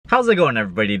How's it going,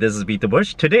 everybody? This is Beat the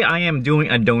Bush. Today I am doing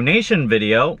a donation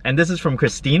video, and this is from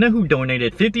Christina, who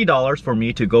donated $50 for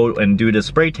me to go and do the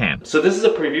spray tan. So this is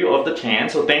a preview of the tan,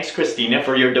 so thanks Christina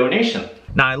for your donation.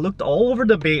 Now I looked all over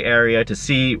the Bay Area to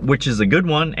see which is a good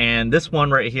one, and this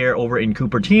one right here over in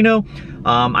Cupertino,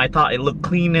 I thought it looked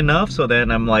clean enough, so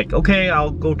then I'm like, okay,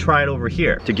 I'll go try it over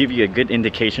here. To give you a good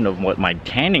indication of what my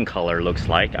tanning color looks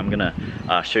like, I'm gonna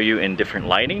show you in different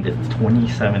lighting. It's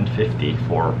 $27.50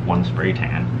 for one spray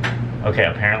tan. Okay,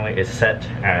 apparently it's set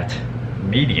at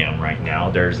medium right now.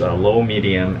 There's a low,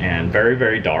 medium, and very,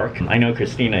 very dark. I know,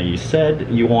 Christina, you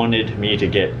said you wanted me to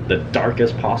get the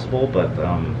darkest possible, but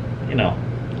you know,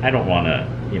 I don't want to,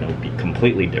 you know, be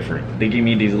completely different. They give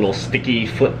me these little sticky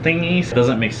foot thingies. It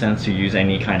doesn't make sense to use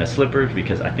any kind of slippers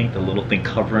because I think the little thing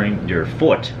covering your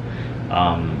foot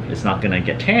is not gonna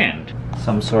get tanned.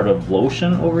 Some sort of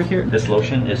lotion over here. This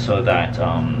lotion is so that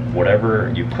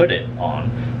whatever you put it on,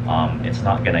 it's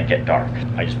not gonna get dark.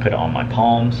 I just put it on my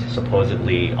palms,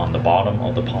 supposedly on the bottom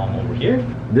of the palm over here.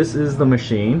 This is the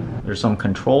machine. There's some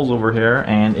controls over here,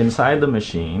 and inside the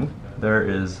machine there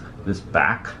is this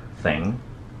back thing.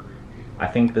 I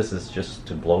think this is just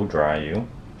to blow dry you.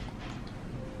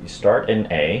 You start in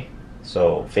A,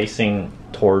 so facing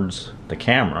towards the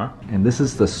camera, and this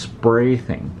is the spray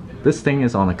thing. This thing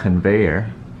is on a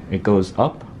conveyor. It goes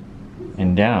up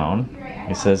and down.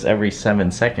 It says every 7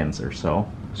 seconds or so.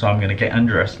 So I'm gonna get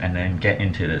undressed and then get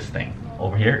into this thing.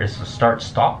 Over here is the start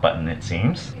stop button, it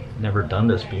seems. Never done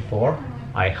this before.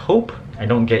 I hope I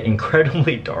don't get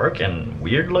incredibly dark and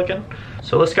weird looking.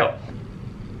 So let's go.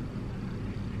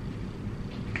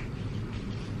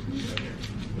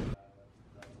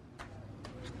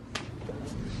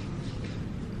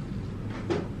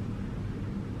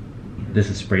 This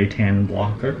is spray tan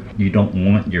blocker. You don't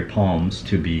want your palms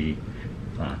to be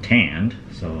tanned,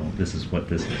 so this is what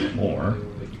this is for.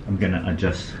 I'm gonna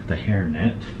adjust the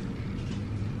hairnet.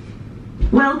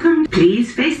 Welcome.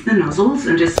 Please face the nozzles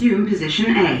and assume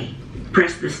position A.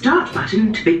 Press the start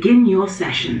button to begin your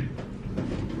session.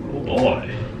 Oh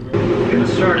boy. I'm gonna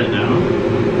start it now.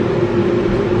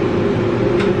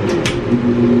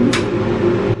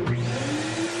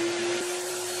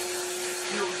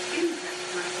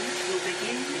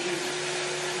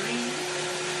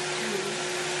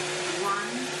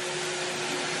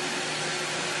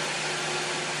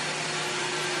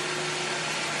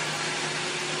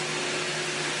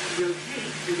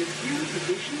 Rotate to assume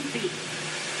position B.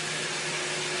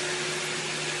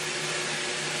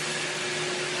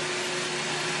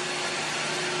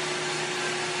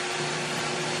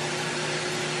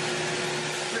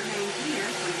 Remain here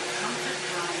for your comfort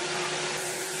drive.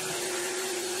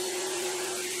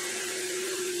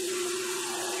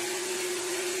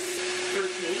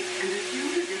 Rotate and assume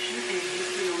position A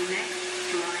for your next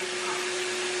drive path.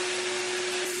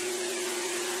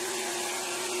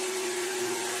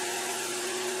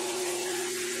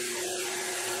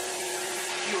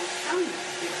 Your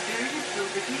sunrise experience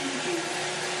will begin in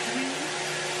 3,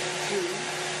 2,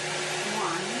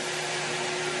 1.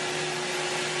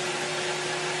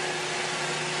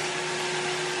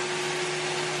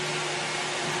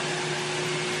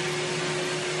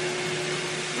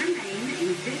 Remain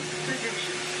in this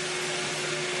position.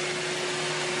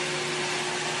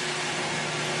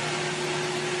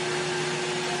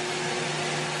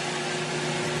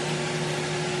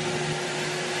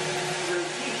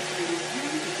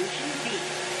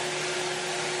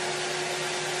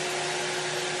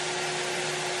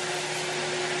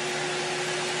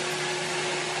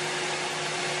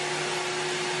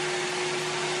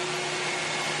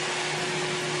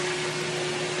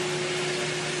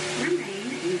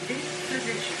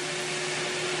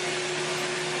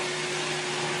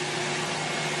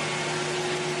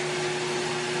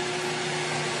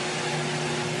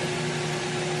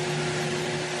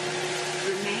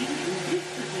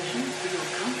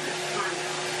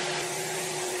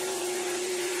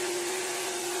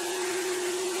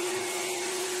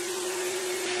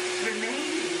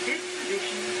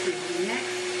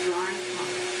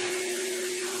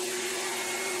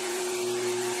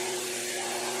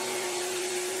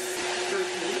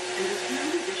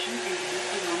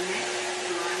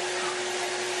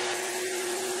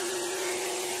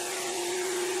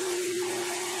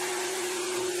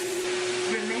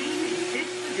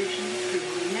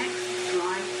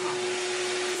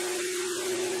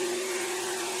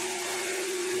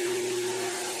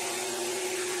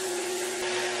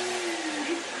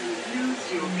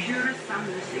 Your purest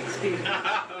sunless experience.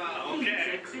 Okay. Please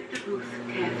exit the booth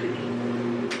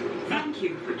carefully. Thank you.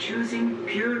 Thank you for choosing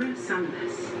Pura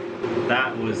Sunless.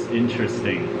 That was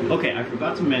interesting. Okay, I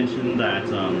forgot to mention that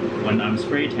when I'm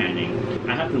spray tanning,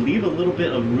 I have to leave a little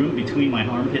bit of room between my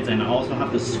armpits, and I also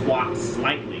have to squat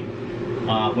slightly.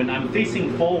 When I'm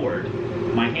facing forward,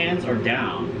 my hands are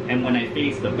down, and when I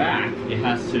face the back, it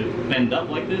has to bend up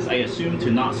like this, I assume, to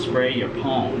not spray your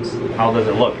palms. How does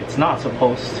it look? It's not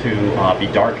supposed to be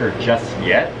darker just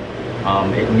yet.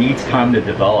 It needs time to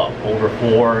develop, over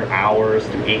 4 hours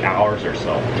to 8 hours or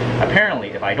so. Apparently,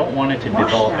 if I don't want it to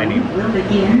develop any... will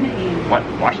begin in What?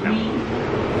 Wash down.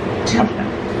 3, 2,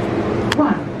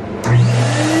 1.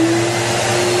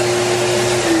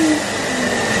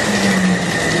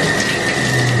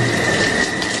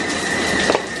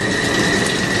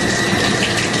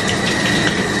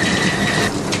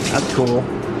 That's cool.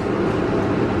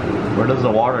 Where does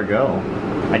the water go?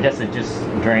 I guess it just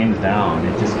drains down.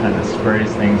 It just kind of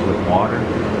sprays things with water.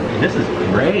 This is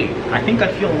great. I think I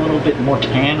feel a little bit more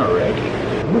tan already.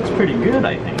 It looks pretty good,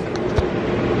 I think.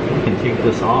 I can take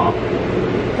this off.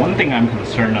 One thing I'm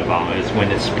concerned about is when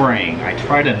it's spraying, I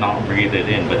try to not breathe it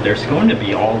in, but there's going to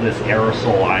be all this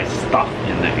aerosolized stuff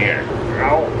in the air.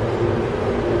 Ow.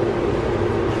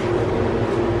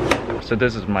 So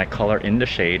this is my color in the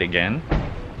shade again.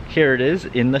 Here it is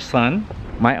in the sun.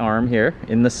 My arm here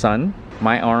in the sun.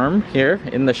 My arm here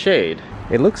in the shade.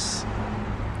 It looks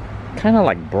kind of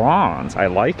like bronze. I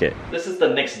like it. This is the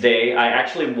next day. I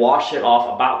actually wash it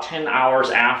off about 10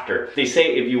 hours after. They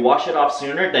say if you wash it off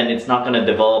sooner, then it's not going to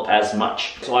develop as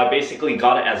much. So I basically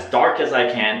got it as dark as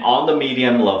I can on the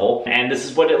medium level, and this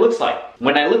is what it looks like.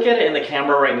 When I look at it in the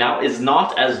camera right now, it's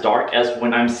not as dark as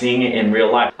when I'm seeing it in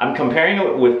real life. I'm comparing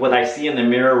it with what I see in the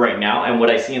mirror right now and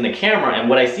what I see in the camera, and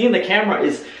what I see in the camera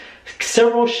is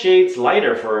several shades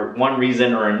lighter for one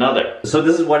reason or another. So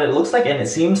this is what it looks like, and it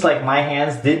seems like my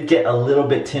hands did get a little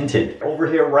bit tinted. Over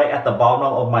here right at the bottom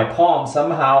of my palm,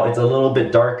 somehow it's a little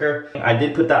bit darker. I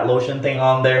did put that lotion thing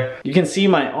on there. You can see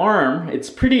my arm, it's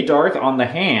pretty dark on the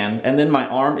hand, and then my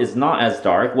arm is not as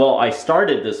dark. Well, I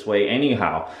started this way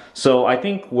anyhow. So I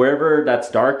think wherever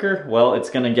that's darker, well, it's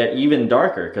gonna get even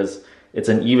darker because it's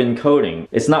an even coating.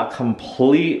 It's not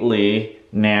completely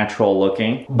natural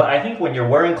looking, but I think when you're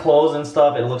wearing clothes and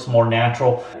stuff, it looks more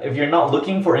natural. If you're not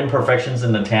looking for imperfections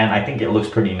in the tan, I think it looks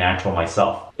pretty natural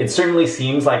myself. It certainly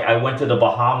seems like I went to the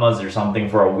Bahamas or something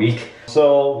for a week.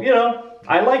 So, you know,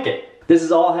 I like it. This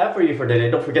is all I have for you for today.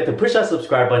 Don't forget to push that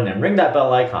subscribe button and ring that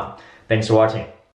bell icon. Thanks for watching.